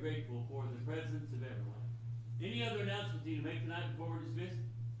very, very grateful for the presence of everyone. Any other announcements you need to make tonight before we're dismissed?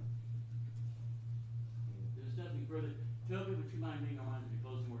 If there's nothing further. Toby, would you mind being our mind in the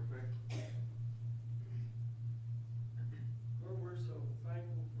closing word of prayer?